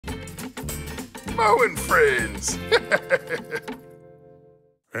Moe Friends.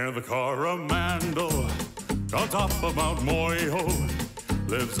 And the Coromandel, on top of Mount Moehau,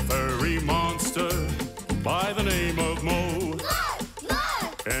 lives a furry monster by the name of Moe.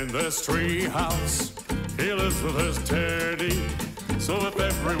 In this tree house, he lives with his teddy. So if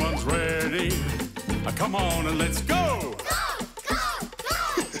everyone's ready, come on and let's go!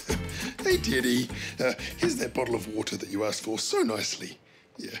 Hey, Teddy, here's that bottle of water that you asked for so nicely.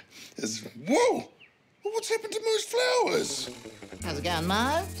 Yeah. Whoa! What's happened to Moe's flowers? How's it going,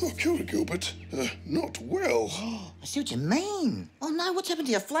 Mo? Oh, kia ora, Gilbert. Not well. Oh, I see what you mean. Oh, no, what's happened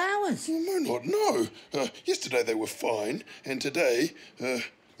to your flowers? Oh, Mo, not no. Yesterday they were fine, and today,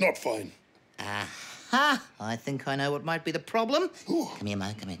 not fine. Aha! I think I know what might be the problem. Oh. Come here,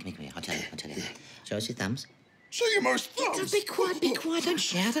 Mo. Come here. I'll tell you. Show us your thumbs. Show you Moe's thumbs. Be quiet. Don't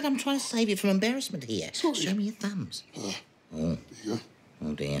shout it. I'm trying to save you from embarrassment here. Sorry. Show me your thumbs. There you go.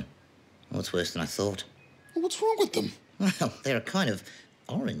 Oh, dear. Oh, it's worse than I thought. What's wrong with them? Well, they're a kind of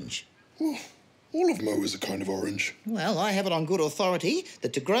orange. Well, all of Moe is a kind of orange. Well, I have it on good authority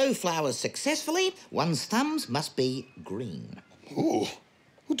that to grow flowers successfully, one's thumbs must be green. Oh.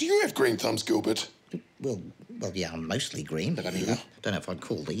 Well, do you have green thumbs, Gilbert? Well, yeah, I'm mostly green, but I mean, I don't know if I'd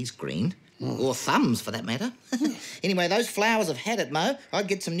call these green. Or thumbs, for that matter. Anyway, those flowers have had it, Mo. I'd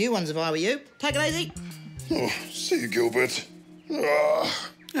get some new ones if I were you. Take it easy. Oh, see you, Gilbert. Ah.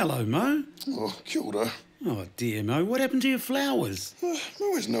 Hello, Mo. Oh, kia ora. Oh, dear, Mo. What happened to your flowers?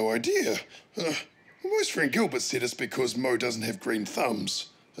 Mo has no idea. Moe's friend Gilbert said it's because Mo doesn't have green thumbs.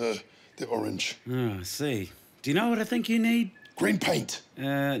 They're orange. Oh, I see. Do you know what I think you need? Green paint.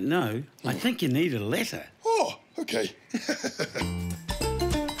 No. I think you need a letter. Oh, okay.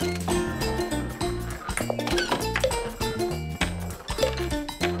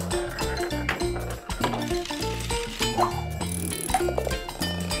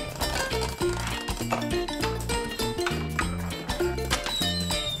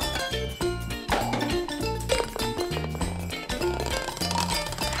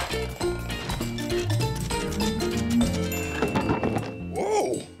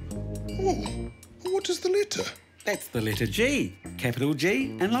 What is the letter? That's the letter G. Capital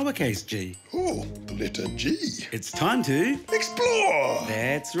G and lowercase g. Oh, the letter G. It's time to... Explore!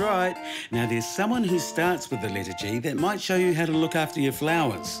 That's right. Now, there's someone who starts with the letter G that might show you how to look after your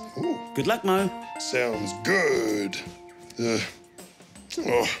flowers. Oh. Good luck, Mo. Sounds good.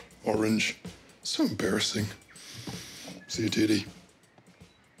 Orange. So embarrassing. See you, Teddy.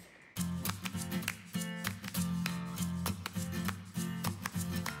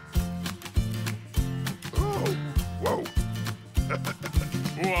 Whoa.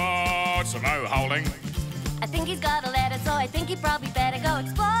 What's Mo holding? I think he's got a letter, so I think he probably better go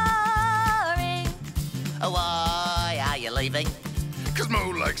exploring. Why are you leaving? Because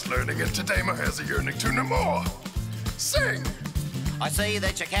Mo likes learning, and today Mo has a yearning to know more. Sing! I see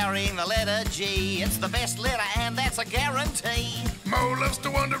that you're carrying the letter G. It's the best letter, and that's a guarantee. Mo loves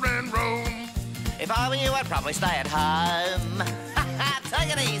to wander and roam. If I were you, I'd probably stay at home. Take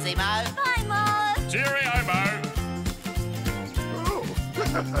it easy, Mo. Bye, Mo. Cheerio, Mo.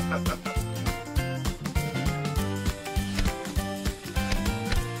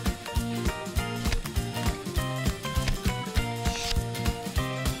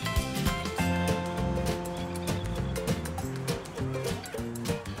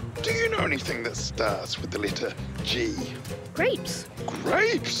 Do you know anything that starts with the letter G? Grapes.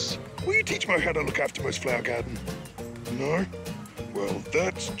 Grapes? Will you teach Mo how to look after Mo's flower garden? No? Well,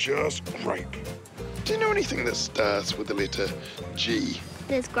 that's just grape. Do you know anything that starts with the letter G?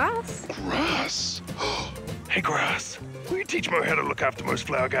 There's grass. Grass? Hey, grass. Will you teach Mo how to look after Mo's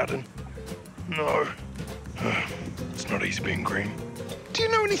flower garden? No. It's not easy being green. Do you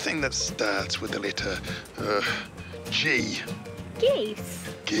know anything that starts with the letter G? Geese.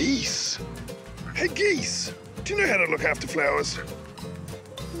 Geese? Hey, geese. Do you know how to look after flowers?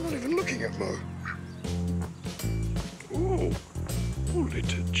 I'm not even looking at Mo. Oh,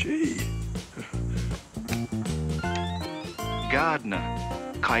 letter G. Gardener,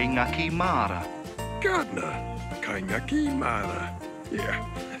 kaingaki mara. Gardener, kaingaki mara. Yeah.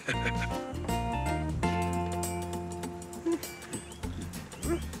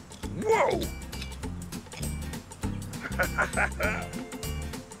 Whoa!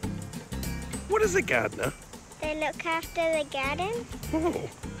 What is a gardener? They look after the garden. Oh,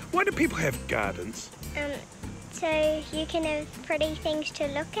 why do people have gardens? So you can have pretty things to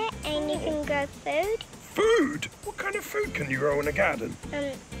look at and you can grow food. Food? What kind of food can you grow in a garden?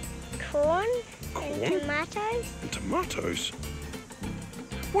 Corn? Corn? And tomatoes. And tomatoes?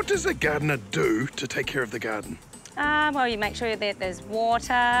 What does a gardener do to take care of the garden? Well, you make sure that there's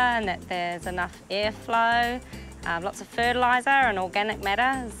water and that there's enough airflow. Lots of fertiliser and organic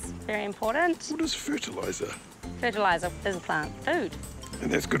matter is very important. What is fertiliser? Fertiliser is plant food.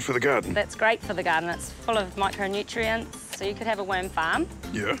 And that's good for the garden? That's great for the garden. It's full of micronutrients, so you could have a worm farm.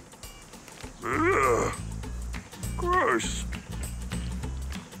 Yeah. Ugh. Gross.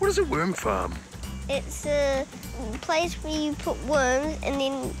 What is a worm farm? It's a place where you put worms and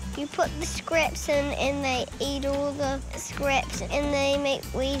then you put the scraps in and they eat all the scraps and they make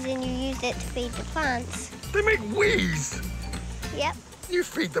wheeze and you use that to feed the plants. They make wheeze? Yep. You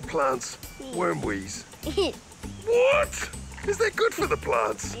feed the plants worm wheeze? Yes. What? Is that good for the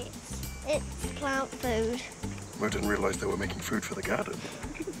plants? It's plant food. I didn't realise they were making food for the garden.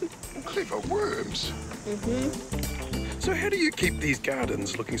 Clever worms. Mm-hmm. So how do you keep these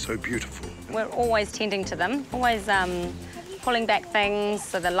gardens looking so beautiful? We're always tending to them, always pulling back things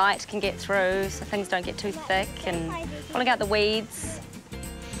so the light can get through, so things don't get too thick, and pulling out the weeds.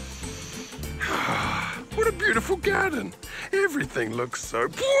 What a beautiful garden. Everything looks so...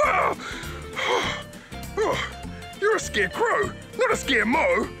 Wow! Oh, you're a scarecrow, not a scare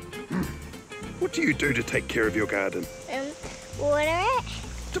Moe. What do you do to take care of your garden? Water it.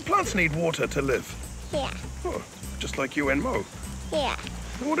 Do plants need water to live? Yeah. Oh, just like you and Moe. Yeah.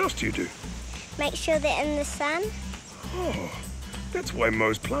 And what else do you do? Make sure they're in the sun. Oh, that's why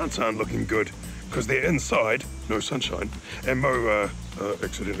Moe's plants aren't looking good, because they're inside, no sunshine, and Moe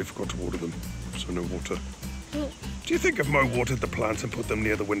accidentally forgot to water them, so no water. Do you think if Moe watered the plants and put them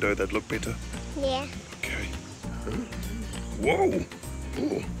near the window, they'd look better? Yeah. Okay. Whoa!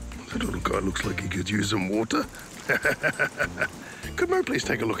 Oh, that little guy looks like he could use some water. Could Moe please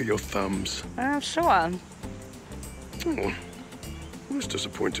take a look at your thumbs? Sure. Oh, that's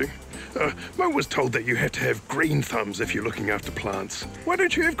disappointing. Moe was told that you have to have green thumbs if you're looking after plants. Why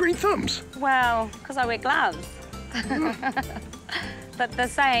don't you have green thumbs? Well, because I wear gloves. But the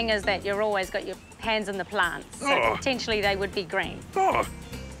saying is that you've always got your hands in the plants, so potentially they would be green. Oh,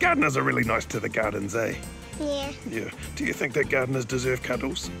 gardeners are really nice to the gardens, eh? Yeah. Yeah. Do you think that gardeners deserve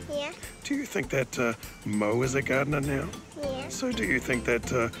cuddles? Yeah. Do you think that Moe is a gardener now? Yeah. So do you think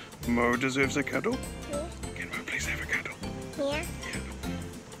that Moe deserves a cuddle? Yeah. Can Moe please have a cuddle? Yeah.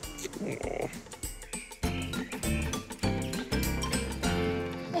 Oh.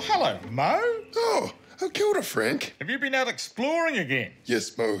 Well, hello, Moe. Oh, kia ora, Frank. Have you been out exploring again?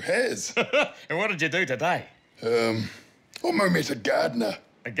 Yes, Moe has. And what did you do today? Moe met a gardener.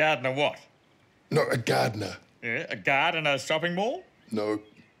 A gardener what? No, a gardener. Yeah, a gardener shopping mall? No.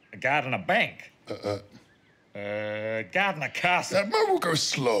 A gardener bank? Gardener castle? Moe will go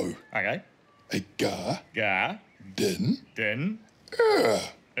slow. Okay. A Gar. Din.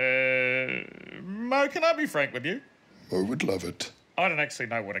 Moe, can I be frank with you? Moe would love it. I don't actually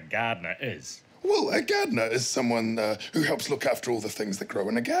know what a gardener is. Well, a gardener is someone who helps look after all the things that grow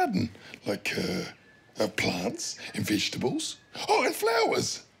in a garden, like plants and vegetables. Oh, and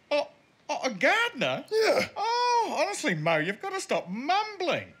flowers. Oh, a gardener? Yeah. Oh, honestly, Moe, you've got to stop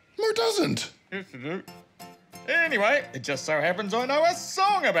mumbling. Moe doesn't. Yes, you do. Anyway, it just so happens I know a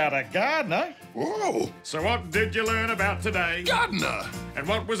song about a gardener. Whoa. So what did you learn about today? Gardener. And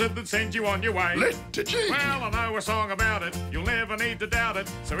what was it that sent you on your way? Liturgy. Well, I know a song about it. You'll never need to doubt it.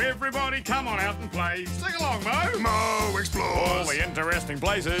 So everybody come on out and play. Sing along, Moe. Moe explores. All the interesting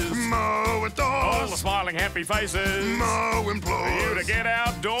places. Moe adores. All the smiling happy faces. Moe implores. For you to get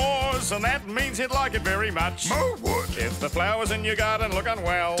outdoors, and that means he'd like it very much. Moe would. If the flowers in your garden look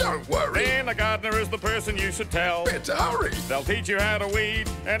unwell, Don't worry. then a gardener is the person you should tell. Better hurry. They'll teach you how to weed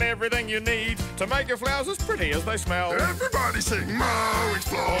and everything you need to make your flowers as pretty as they smell. Everybody sing Moe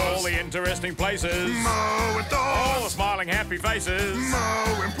explores. All the interesting places. Moe adores. All the smiling happy faces.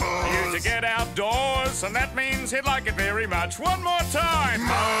 Moe implores. You to get outdoors, and that means he'd like it very much. One more time.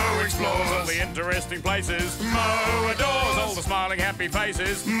 Moe explores. All the interesting places. Moe adores. All the smiling happy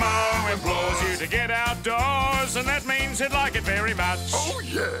faces. Moe implores. You to get outdoors, and that means he'd like it very much. Oh,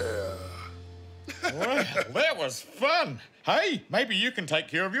 yeah. Well, that was fun. Hey, maybe you can take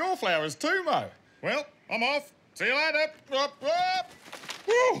care of your flowers too, Moe. Well, I'm off. See you later. Up.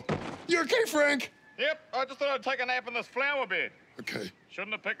 Whoa. You okay, Frank? Yep, I just thought I'd take a nap in this flower bed. Okay.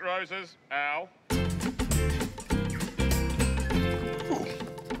 Shouldn't have picked roses. Ow. Oh,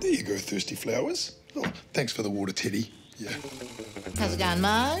 there you go, thirsty flowers. Oh, thanks for the water, Teddy. Yeah. How's it going,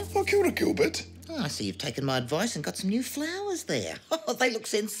 Moe? Oh, kia ora, Gilbert. Oh, I see you've taken my advice and got some new flowers there. Oh, they look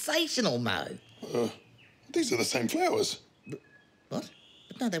sensational, Moe. These are the same flowers. What?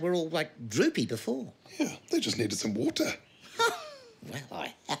 But no, they were all, like, droopy before. Yeah, they just needed some water. Well,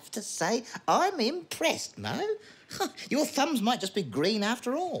 I have to say, I'm impressed, Moe. Your thumbs might just be green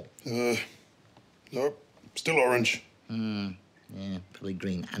after all. Nope. Still orange. Yeah, probably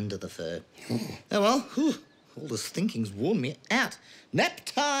green under the fur. Oh, well, whew, all this thinking's worn me out. Nap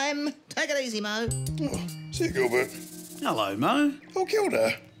time! Take it easy, Mo. Oh, see you, Gilbert. Hello, Mo. Oh,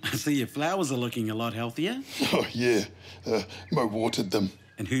 Gilda. I see your flowers are looking a lot healthier. Oh, yeah. Mo watered them.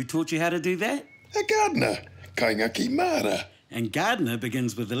 And who taught you how to do that? A gardener. Kaingaki Mara. And gardener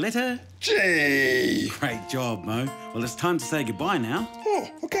begins with the letter G. Great job, Mo. Well, it's time to say goodbye now. Oh,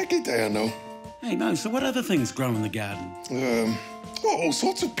 okay, I know. Hey, Mo, so what other things grow in the garden? All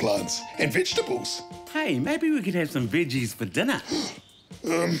sorts of plants and vegetables. Hey, maybe we could have some veggies for dinner.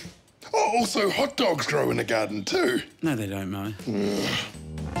 Also hot dogs grow in the garden too. No, they don't, Mo.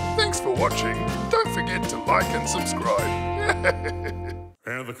 Thanks for watching. Don't forget to like and subscribe.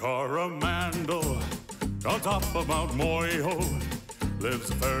 In the Coromandel, on top of Mount Moehau,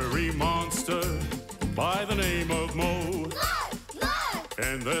 lives a furry monster by the name of Moe.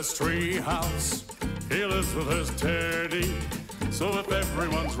 In this tree house, he lives with his teddy. So if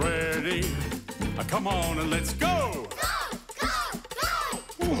everyone's ready, come on and let's go!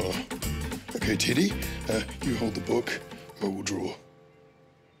 Oh. Okay, Teddy, you hold the book. Mo will draw.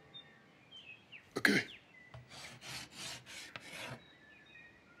 Okay.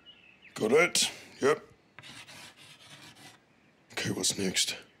 Got it? Yep. Okay, what's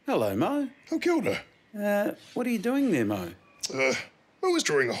next? Hello, Mo. Oh, Gilda. What are you doing there, Mo? Mo was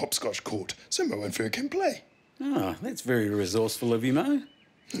drawing a hopscotch court, so Mo and Fur can play. Oh, that's very resourceful of you, Mo.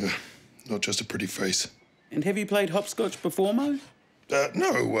 Not just a pretty face. And have you played hopscotch before, Mo?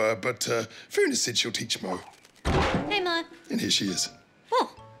 No, but Fiona said she'll teach Mo. Hey, Mo. And here she is.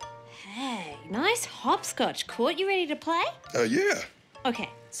 Oh, hey, nice hopscotch court. You ready to play? Yeah. Okay,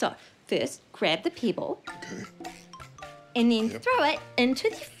 so first grab the pebble Okay. and then throw it into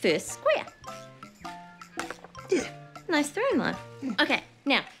the first square. There. Nice throw, Mo. Okay,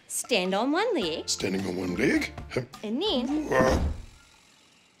 now stand on one leg Standing on one leg. and then,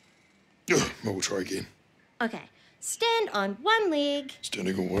 Mo will try again. okay, stand on one leg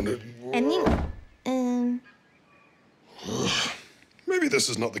Standing on one leg. and then, Maybe this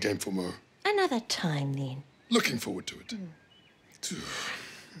is not the game for Mo. another time then. Looking forward to it.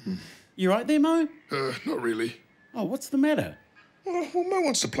 You right there, Mo? Not really. Oh, what's the matter? Well, Mo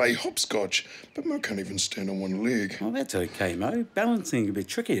wants to play hopscotch, but Mo can't even stand on one leg. Oh, that's okay, Mo. Balancing can be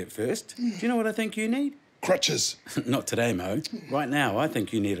tricky at first. Do you know what I think you need? Crutches. Not today, Mo. Right now, I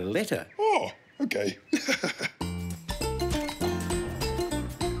think you need a letter. Oh, okay.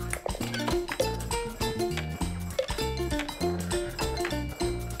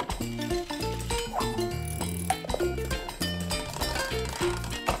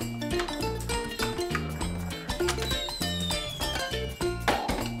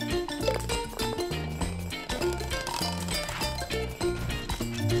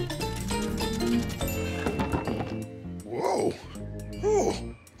 Whoa. Oh,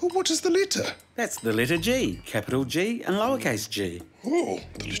 what is the letter? That's the letter G, capital G and lowercase g. Oh,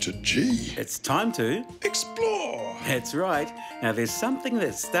 the letter G. It's time to... Explore. That's right. Now, there's something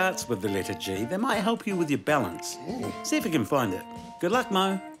that starts with the letter G that might help you with your balance. Oh. See if you can find it. Good luck,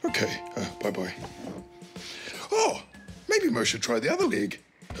 Mo. Okay, bye-bye. Oh, maybe Mo should try the other leg.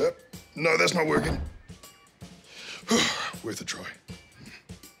 No, that's not working. Worth a try.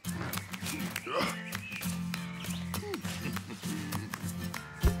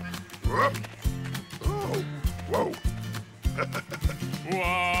 Oh, whoa.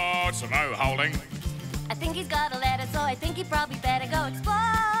 What's Mo holding? I think he's got a letter, so I think he probably better go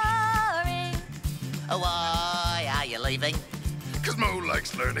exploring. Why are you leaving? Because Mo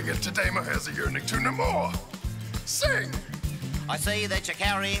likes learning, and today Mo has a yearning to know more. Sing! I see that you're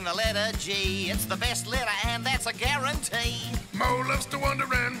carrying the letter G. It's the best letter, and that's a guarantee. Mo loves to wander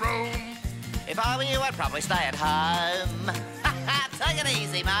and roam. If I were you, I'd probably stay at home. Take it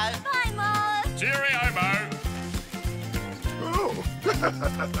easy, Mo. Bye, Mo. Cheerio, Mo.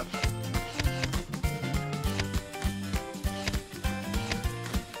 Oh.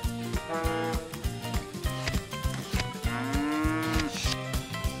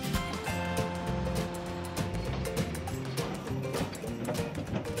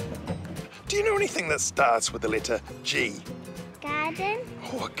 Do you know anything that starts with the letter G? Garden?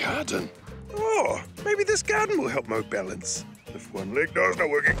 Oh, a garden. Oh, maybe this garden will help Mo balance. If one leg, no, it's not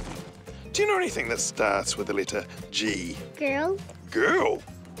working. Do you know anything that starts with the letter G? Girl? Girl?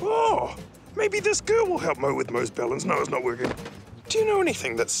 Oh, maybe this girl will help Mo with Mo's balance. No, it's not working. Do you know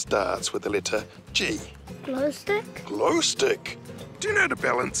anything that starts with the letter G? Glow stick? Glow stick. Do you know how to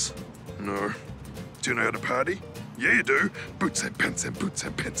balance? No. Do you know how to party? Yeah, you do. Boots and pants and boots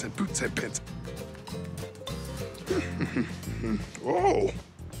and pants and boots and pants. Oh.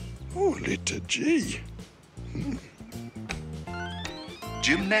 Oh, letter G.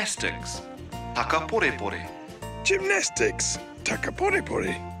 Gymnastics. Takaporepore. Gymnastics.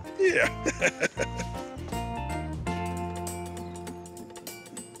 Takaporepore. Yeah.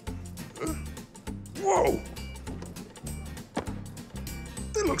 Whoa.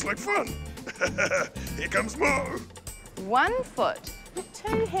 That looks like fun. Here comes Moe. 1 foot,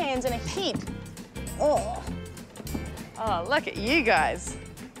 2 hands and a head. Oh. Oh, look at you guys.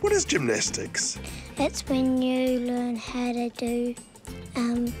 What is gymnastics? It's when you learn how to do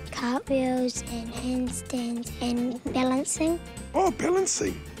cartwheels and handstands and balancing. Oh,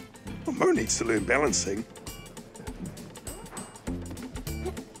 balancing. Well, Moe needs to learn balancing.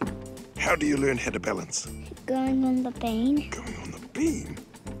 How do you learn how to balance? Going on the beam. Going on the beam?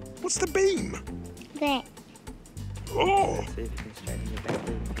 What's the beam? That. Oh!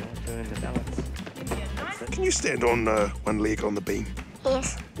 Can you stand on one leg on the beam?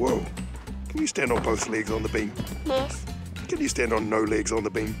 Yes. Whoa. Can you stand on both legs on the beam? Yes. Can you stand on no legs on the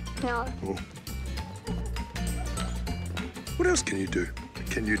beam? No. Oh. What else can you do?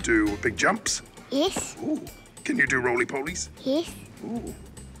 Can you do big jumps? Yes. Ooh. Can you do roly-polies? Yes. Ooh.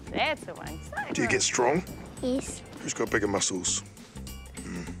 That's the one. Do you get strong? Yes. Who's got bigger muscles?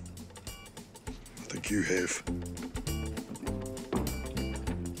 I think you have.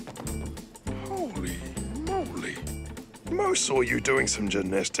 Holy moly. Moe saw you doing some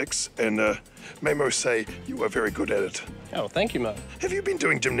gymnastics, and may Moe say you were very good at it. Oh, thank you, Mo. Have you been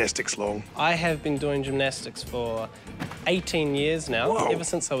doing gymnastics long? I have been doing gymnastics for 18 years now, Whoa. ever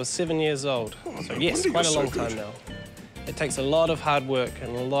since I was 7 years old. Oh, So no yes, wonder quite a you're long so good. time now. It takes a lot of hard work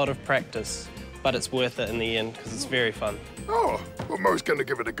and a lot of practice, but it's worth it in the end because it's very fun. Oh, well, Moe's going to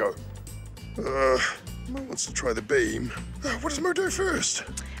give it a go. Moe wants to try the beam. What does Moe do first?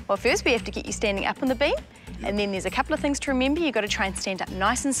 Well, first we have to get you standing up on the beam, and then there's a couple of things to remember. You've got to try and stand up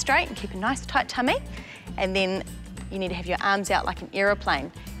nice and straight and keep a nice tight tummy, and then you need to have your arms out like an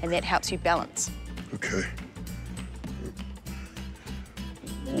aeroplane, and that helps you balance. Okay.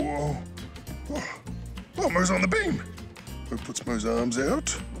 Whoa. Oh, Moe's on the beam. Moe puts Moe's arms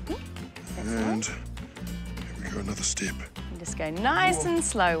out. And here we go, another step. And just go nice and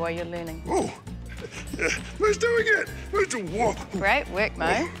slow while you're learning. Whoa. Yeah, Moe's doing it. Moe's doing, whoa. Great work, Mo.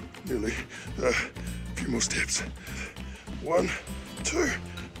 Oh, nearly. A few more steps. 1, 2,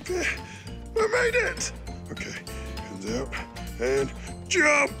 3. I made it. Okay, hands out and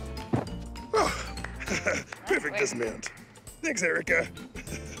jump. Oh, perfect dismount. Thanks, Erica.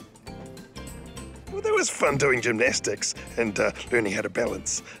 Well, that was fun doing gymnastics and learning how to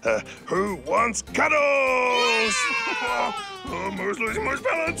balance. Who wants cuddles? Oh, Moe's losing Moe's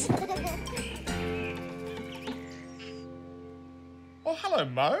balance. Oh, hello,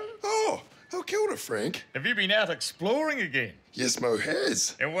 Mo. Oh, kia ora, Frank. Have you been out exploring again? Yes, Moe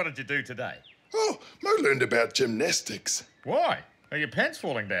has. And what did you do today? Oh, Moe learned about gymnastics. Why? Are your pants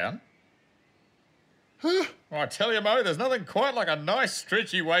falling down? Huh? Well, I tell you, Mo, there's nothing quite like a nice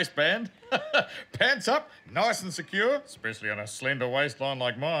stretchy waistband. Pants up, nice and secure, especially on a slender waistline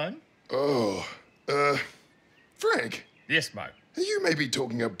like mine. Oh, Frank, Yes, Mo. are you maybe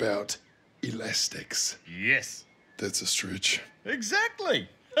talking about elastics? Yes. That's a stretch. Exactly.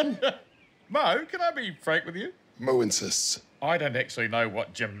 Mo, can I be frank with you? Moe insists. I don't actually know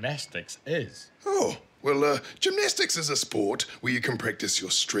what gymnastics is. Oh, well, gymnastics is a sport where you can practice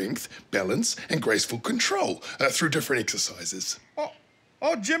your strength, balance, and graceful control through different exercises.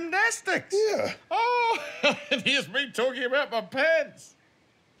 Oh, gymnastics? Yeah. Oh, and here's me talking about my pants.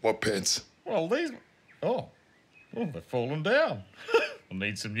 What pants? Well, these... Oh, they've fallen down. I'll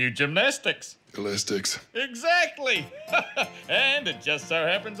need some new gymnastics. Elastics. Exactly. And it just so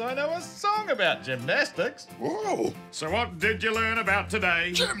happens I know a song about gymnastics. Whoa. So what did you learn about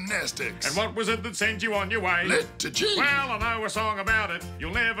today? Gymnastics. And what was it that sent you on your way? Liturgy. Well, I know a song about it.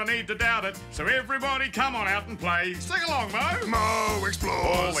 You'll never need to doubt it. So everybody come on out and play. Sing along, Mo. Moe explores.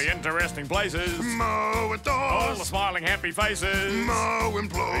 All the interesting places. Moe adores. All the smiling happy faces. Moe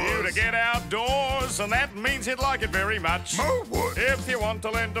implores. For you to get outdoors, and that means he'd like it very much. Moe would. If you want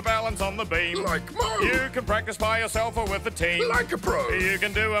to learn to balance on the beam. Like Moe. You can practice by yourself or with a team. Like a pro. You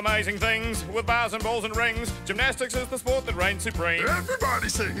can do amazing things with bars and balls and rings. Gymnastics is the sport that reigns supreme. Everybody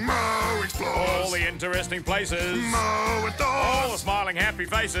sing Moe explores. All the interesting places. Moe adores. All the smiling happy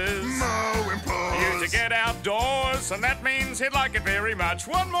faces. Moe implores. You to get outdoors, and that means he'd like it very much.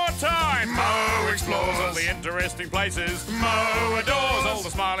 One more time. Moe explores. All the interesting places. Moe adores. All the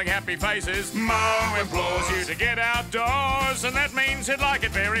smiling happy faces. Moe implores. You to get outdoors, and that means he'd like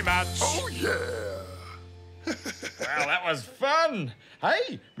it very much. Oh, yeah. Well, that was fun.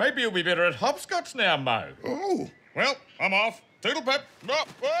 Hey, maybe you'll be better at hopscotch now, Mo. Oh. Well, I'm off. Toodle pip. Oh,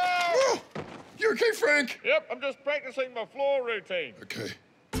 whoa. Oh. You okay, Frank? Yep, I'm just practicing my floor routine. Okay.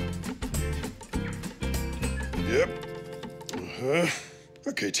 Yep.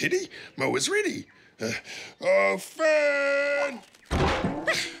 Okay, Teddy. Moe is ready. Oh, Fern!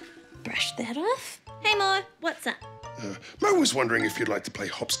 Brush that off. Hey, Mo, what's up? Moe was wondering if you'd like to play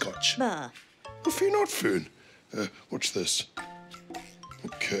hopscotch. Bah. Oh, fear not, Fern. Watch this.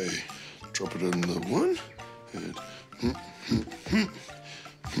 Okay. Drop it in the one. And...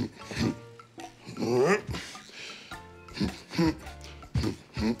 Yeah.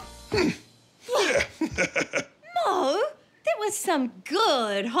 Mo, that was some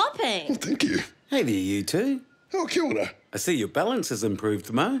good hopping. Well, thank you. Hey there, you two. Oh, kia ora. I see your balance has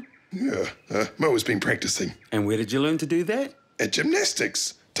improved, Mo. Yeah, Moe has been practicing. And where did you learn to do that? At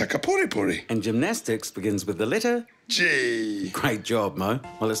gymnastics. Taka pore pore. And gymnastics begins with the letter G. Great job, Mo.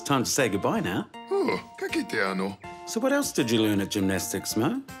 Well, it's time to say goodbye now. Oh, ka kite anō. So what else did you learn at gymnastics,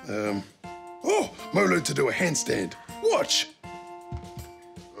 Mo? Oh, Moe learned to do a handstand. Watch.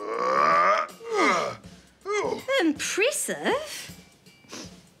 Impressive.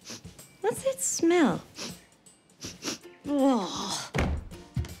 What's that smell? Oh.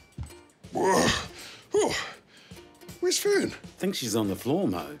 Whoa. Oh. Where's Fern? I think she's on the floor,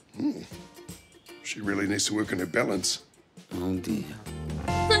 Mo. She really needs to work on her balance. Oh, dear.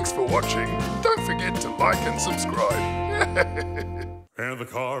 Thanks for watching. Don't forget to like and subscribe. And the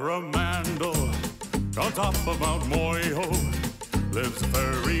Coromandel, on top of Mount Moehau, lives a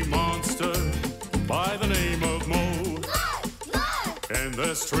furry monster by the name of Moe. In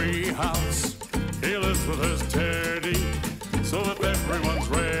this tree house, he lives with his teddy, so that everyone's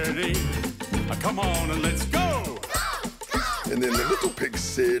ready. Come on and let's go! And then the little pig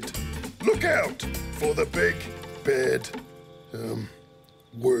said, look out for the big, bad,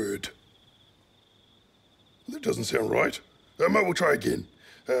 word. That doesn't sound right. Moe will try again.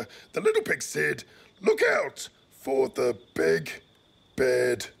 The little pig said, look out for the big,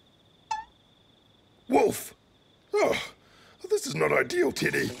 bad wolf. Oh, this is not ideal,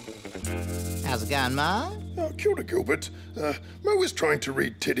 Teddy. How's it going, Mo? Oh, kia ora, Gilbert. Moe was trying to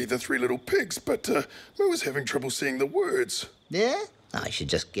read Teddy the Three Little Pigs, but Moe was having trouble seeing the words. Yeah? I should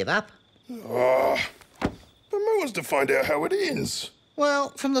just give up. Oh, but Moe wants to find out how it ends. Well,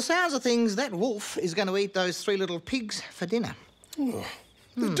 from the sounds of things, that wolf is going to eat those three little pigs for dinner. Oh,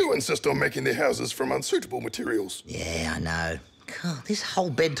 they do insist on making their houses from unsuitable materials. Yeah, I know. God, this whole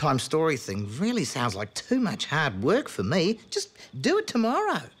bedtime story thing really sounds like too much hard work for me. Just do it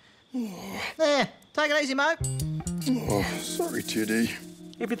tomorrow. Oh. There, take it easy, Mo. Oh, sorry, Teddy.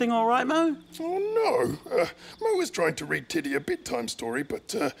 Everything all right, Mo? Oh, no. Moe is trying to read Teddy a bedtime story,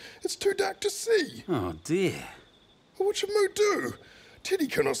 but it's too dark to see. Oh, dear. Well, what should Moe do? Teddy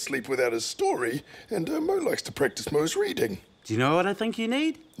cannot sleep without his story, and Moe likes to practice Moe's reading. Do you know what I think you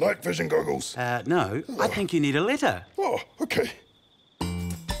need? Night vision goggles. No. I think you need a letter. Oh, okay.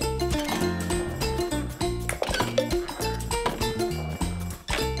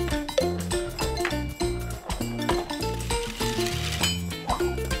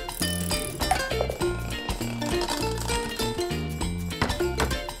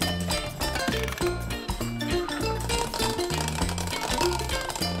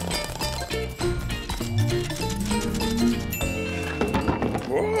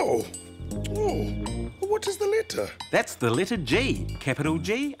 Whoa! Oh, what is the letter? That's the letter G, capital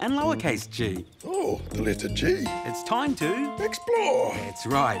G and lowercase g. Oh, the letter G. It's time to explore. That's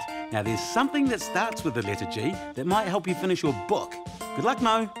right. Now, there's something that starts with the letter G that might help you finish your book. Good luck,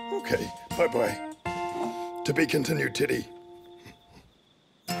 Mo. Okay, bye-bye. To be continued, Teddy.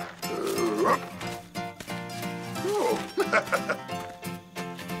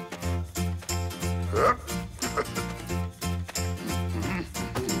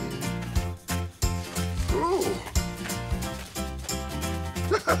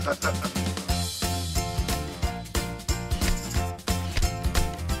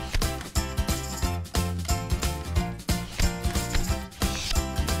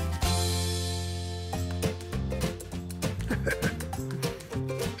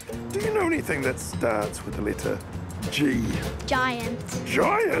 Do you know anything that starts with the letter G? Giant.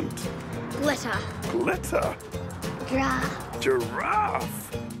 Giant. Glitter. Glitter. Giraffe.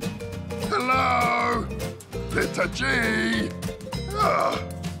 Giraffe. Hello. Letter G. Ah.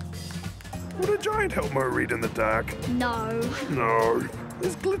 Would a giant help Moe read in the dark? No. No.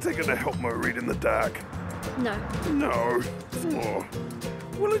 Is glitter going to help Moe read in the dark? No. No. Oh.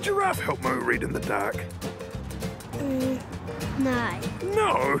 Will a giraffe help Moe read in the dark? No.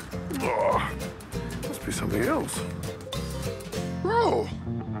 No. Oh. Must be something else. Oh.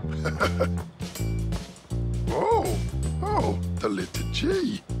 Oh. Oh. The letter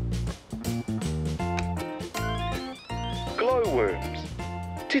G.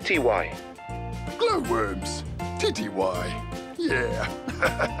 TTY. Glowworms. TTY. Yeah.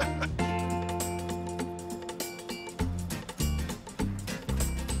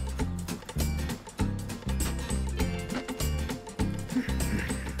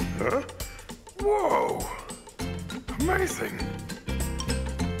 Huh? Whoa! Amazing.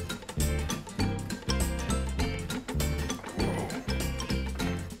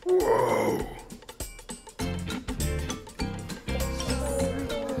 Whoa.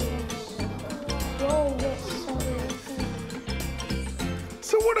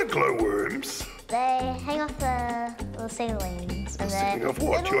 So what are glowworms? They hang off the ceilings. And Hang off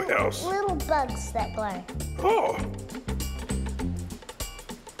what? Your house? Little bugs that glow. Oh.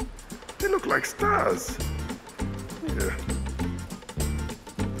 They look like stars. Yeah.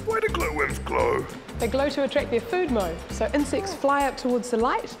 Why do glowworms glow? They glow to attract their food, Moe. So insects fly up towards the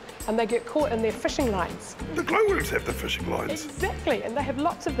light and they get caught in their fishing lines. The glowworms have the fishing lines. Exactly, and they have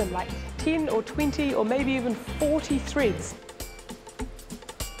lots of them, like 10 or 20 or maybe even 40 threads.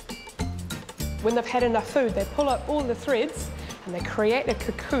 When they've had enough food, they pull out all the threads and they create a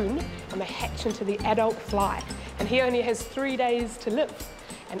cocoon and they hatch into the adult fly. And he only has 3 days to live.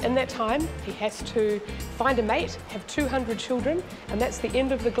 And in that time, he has to find a mate, have 200 children, and that's the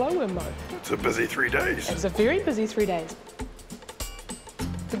end of the glowworm mode. It's a busy 3 days. It's a very busy 3 days.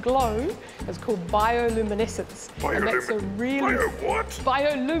 The glow is called bioluminescence. And that's a really... Bio what?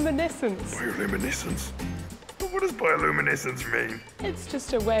 Bioluminescence. Bioluminescence? But what does bioluminescence mean? It's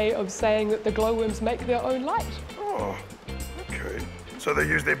just a way of saying that the glowworms make their own light. Oh, okay. So they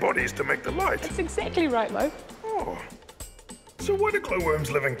use their bodies to make the light? That's exactly right, Moe. Oh. So why do glowworms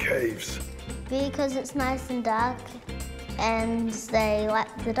live in caves? Because it's nice and dark and they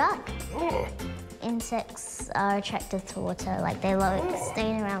like the dark. Oh. Insects are attracted to water, like they like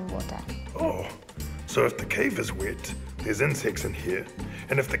staying around water. Oh. So if the cave is wet, there's insects in here.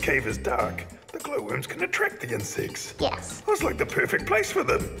 And if the cave is dark, the glowworms can attract the insects. Yes. Oh, it's like the perfect place for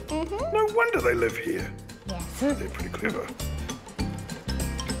them. Mm-hmm. No wonder they live here. Yes. They're pretty clever.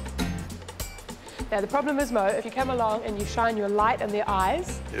 Now, the problem is, Moe, if you come along and you shine your light in their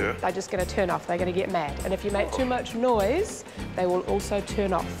eyes, yeah, they're just going to turn off. They're going to get mad. And if you make too much noise, they will also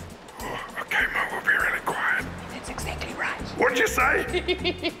turn off. Oh, okay, Moe, we'll be really quiet. That's exactly right. What'd you say?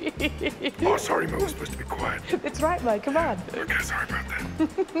 Oh, sorry, Moe, we're supposed to be quiet. That's right, Moe, come on. Okay, sorry about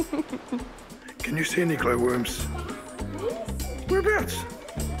that. Can you see any glowworms? Whereabouts?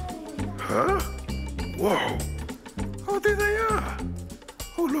 Huh? Whoa. Oh, there they are.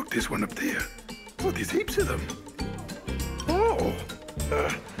 Oh, look, there's one up there. Oh, there's heaps of them. Oh.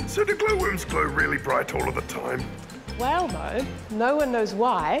 So do glowworms glow really bright all of the time? Well, Moe, no one knows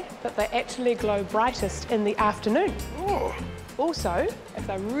why, but they actually glow brightest in the afternoon. Oh. Also, if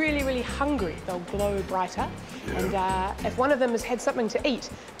they're really, really hungry, they'll glow brighter. Yeah. And if one of them has had something to eat,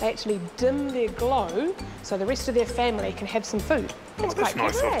 they actually dim their glow so the rest of their family can have some food. Oh, that's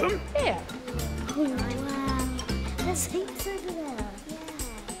nice of them. Yeah. Oh, wow. There's heaps over there.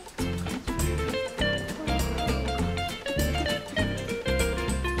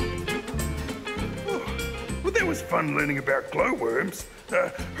 It was fun learning about glowworms.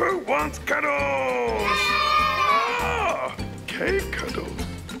 Who wants cuddles? Ah, cave cuddles.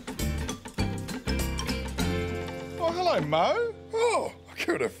 Oh, hello, Moe. Oh,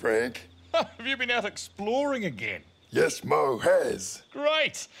 kia ora, Frank. Have you been out exploring again? Yes, Moe has.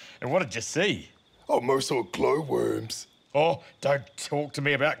 Great. And what did you see? Oh, Moe saw glowworms. Oh, don't talk to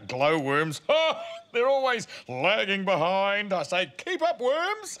me about glowworms. Oh, they're always lagging behind. I say, keep up,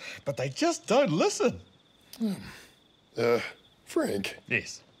 worms, but they just don't listen. Frank.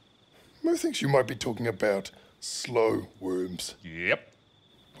 Yes? Moe thinks you might be talking about slow worms. Yep.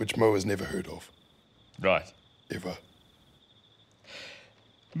 Which Moe has never heard of. Right. Ever.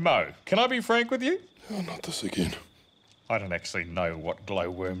 Moe, can I be frank with you? Oh, not this again. I don't actually know what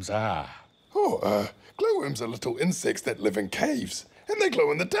glowworms are. Oh, glowworms are little insects that live in caves, and they glow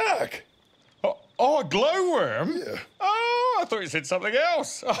in the dark. Oh, a glowworm? Yeah. Oh, I thought you said something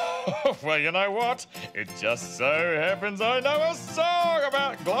else. Oh, well, you know what? It just so happens I know a song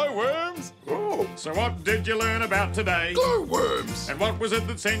about glowworms. Oh. So what did you learn about today? Glowworms. And what was it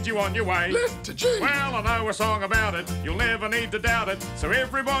that sent you on your way? Left to G. Well, I know a song about it. You'll never need to doubt it. So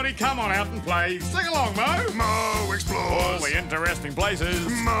everybody come on out and play. Sing along, Moe. Moe explores. All the interesting places.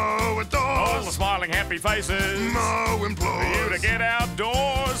 Moe adores. All the smiling happy faces. Moe implores. For you to get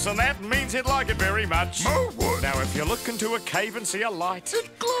outdoors, and that means he'd like it very much. Moe would. Now, if you look into a cave and see a light.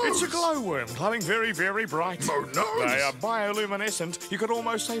 It glows. It's a glowworm glowing very, very bright. Mo knows. They are bioluminescent. You could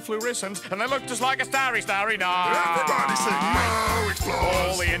almost say fluorescent. And they look just like a starry night. Everybody sing Mo explores.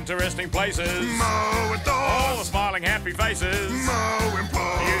 All the interesting places. Mo adores. All the smiling happy faces. Mo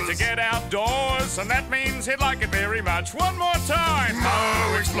implores. You to get outdoors, and that means he'd like it very much. One more time.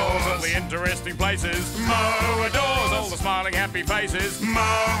 Mo explores. All the interesting places. Mo adores. All the smiling happy faces.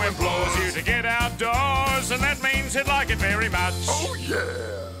 Mo implores you to get outdoors, and that means he'd like it very much. Oh,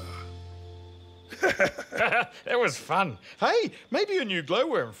 yeah. That was fun. Hey, maybe your new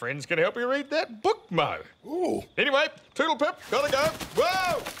glowworm friends can help you read that book, Mo. Oh. Anyway, toodle pip, gotta go.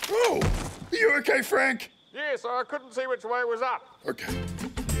 Whoa! Oh, are you okay, Frank? Yes, I couldn't see which way was up. Okay.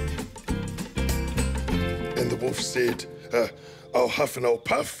 And the wolf said, I'll huff and I'll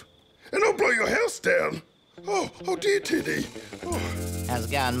puff, and I'll blow your house down. Oh dear, Teddy. Oh. How's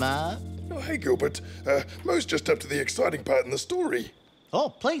it going, Mo? Oh, hey, Gilbert. Mo's just up to the exciting part in the story. Oh,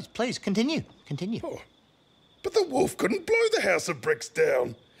 please, continue. Oh. But the wolf couldn't blow the house of bricks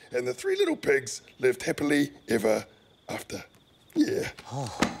down, and the three little pigs lived happily ever after. Yeah.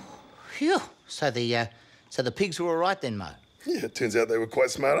 Oh, phew. So the pigs were all right then, Mo? Yeah, it turns out they were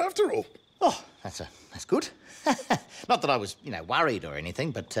quite smart after all. Oh, that's good. Not that I was, worried or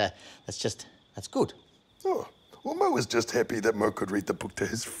anything, but that's good. Oh, well, Mo was just happy that Mo could read the book to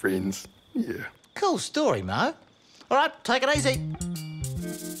his friends. Yeah. Cool story, Mo. All right, take it easy.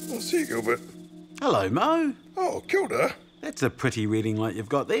 I'll see you, Gilbert. Hello, Mo. Oh, Kilda. That's a pretty reading light you've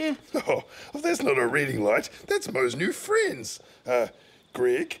got there. Oh, well, that's not a reading light. That's Mo's new friends.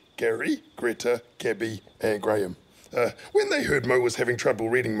 Greg, Gary, Greta, Gabby, and Graham. When they heard Mo was having trouble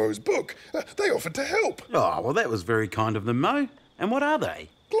reading Mo's book, they offered to help. Oh, well, that was very kind of them, Mo. And what are they?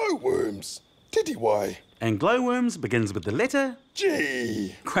 Glowworms. Titty-why. And glowworms begins with the letter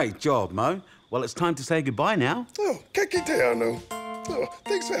G. Great job, Mo. Well, it's time to say goodbye now. Oh, kaki te ano. Oh,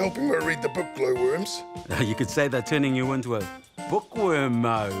 thanks for helping Mo read the book, Glowworms. You could say they're turning you into a bookworm,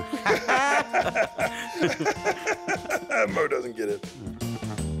 Mo. Mo doesn't get it.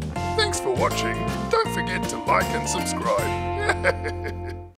 Thanks for watching. Don't forget to like and subscribe.